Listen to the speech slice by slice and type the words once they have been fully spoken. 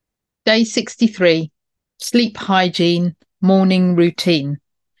Day 63, Sleep Hygiene, Morning Routine.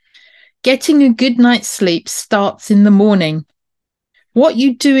 Getting a good night's sleep starts in the morning. What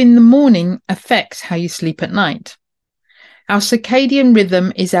you do in the morning affects how you sleep at night. Our circadian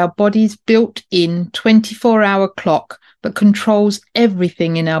rhythm is our body's built-in 24-hour clock that controls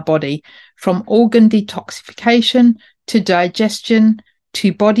everything in our body, from organ detoxification to digestion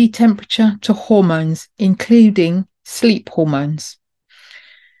to body temperature to hormones, including sleep hormones.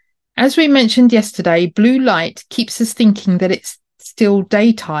 As we mentioned yesterday, blue light keeps us thinking that it's still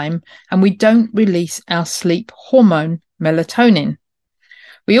daytime and we don't release our sleep hormone, melatonin.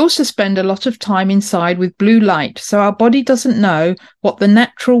 We also spend a lot of time inside with blue light, so our body doesn't know what the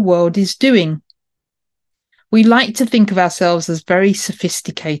natural world is doing. We like to think of ourselves as very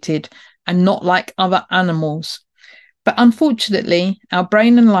sophisticated and not like other animals. But unfortunately, our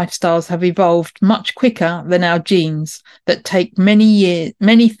brain and lifestyles have evolved much quicker than our genes that take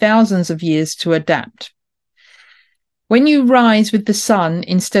many thousands of years to adapt. When you rise with the sun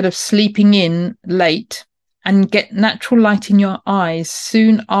instead of sleeping in late and get natural light in your eyes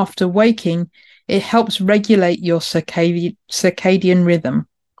soon after waking, it helps regulate your circadian rhythm.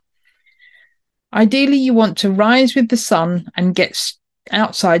 Ideally, you want to rise with the sun and get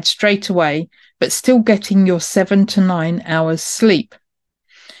outside straight away, but still getting your 7 to 9 hours sleep.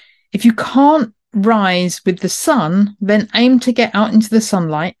 If you can't rise with the sun, then aim to get out into the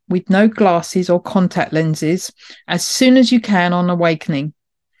sunlight with no glasses or contact lenses as soon as you can on awakening.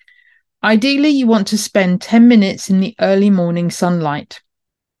 Ideally, you want to spend 10 minutes in the early morning sunlight.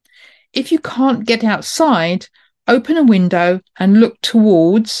 If you can't get outside, open a window and look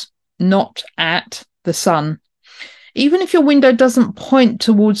towards, not at, the sun. Even if your window doesn't point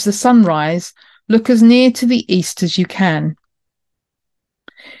towards the sunrise, look as near to the east as you can.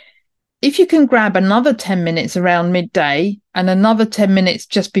 If you can grab another 10 minutes around midday and another 10 minutes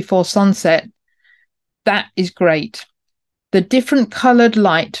just before sunset, that is great. The different coloured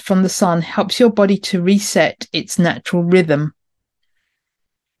light from the sun helps your body to reset its natural rhythm.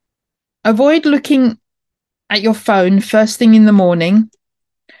 Avoid looking at your phone first thing in the morning.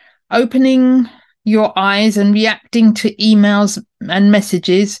 Opening your eyes and reacting to emails and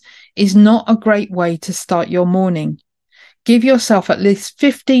messages is not a great way to start your morning. Give yourself at least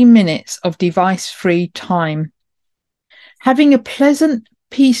 15 minutes of device-free time. Having a pleasant,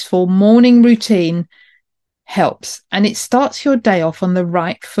 peaceful morning routine helps, and it starts your day off on the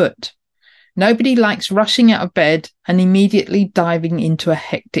right foot. Nobody likes rushing out of bed and immediately diving into a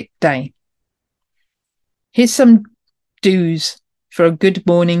hectic day. Here's some do's for a good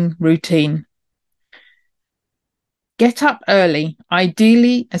morning routine. Get up early,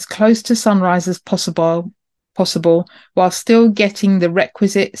 ideally as close to sunrise as possible, while still getting the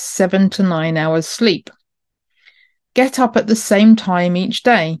requisite 7 to 9 hours sleep. Get up at the same time each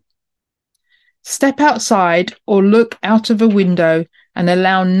day. Step outside or look out of a window and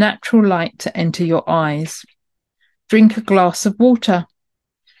allow natural light to enter your eyes. Drink a glass of water.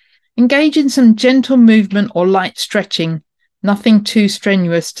 Engage in some gentle movement or light stretching, nothing too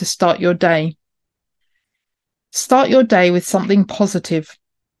strenuous to start your day. Start your day with something positive.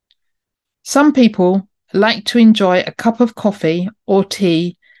 Some people like to enjoy a cup of coffee or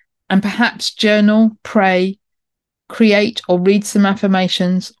tea and perhaps journal, pray, create or read some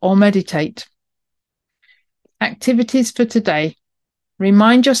affirmations or meditate. Activities for today.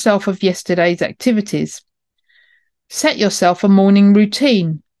 Remind yourself of yesterday's activities. Set yourself a morning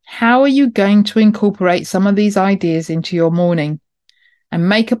routine. How are you going to incorporate some of these ideas into your morning? And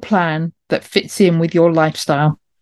make a plan that fits in with your lifestyle.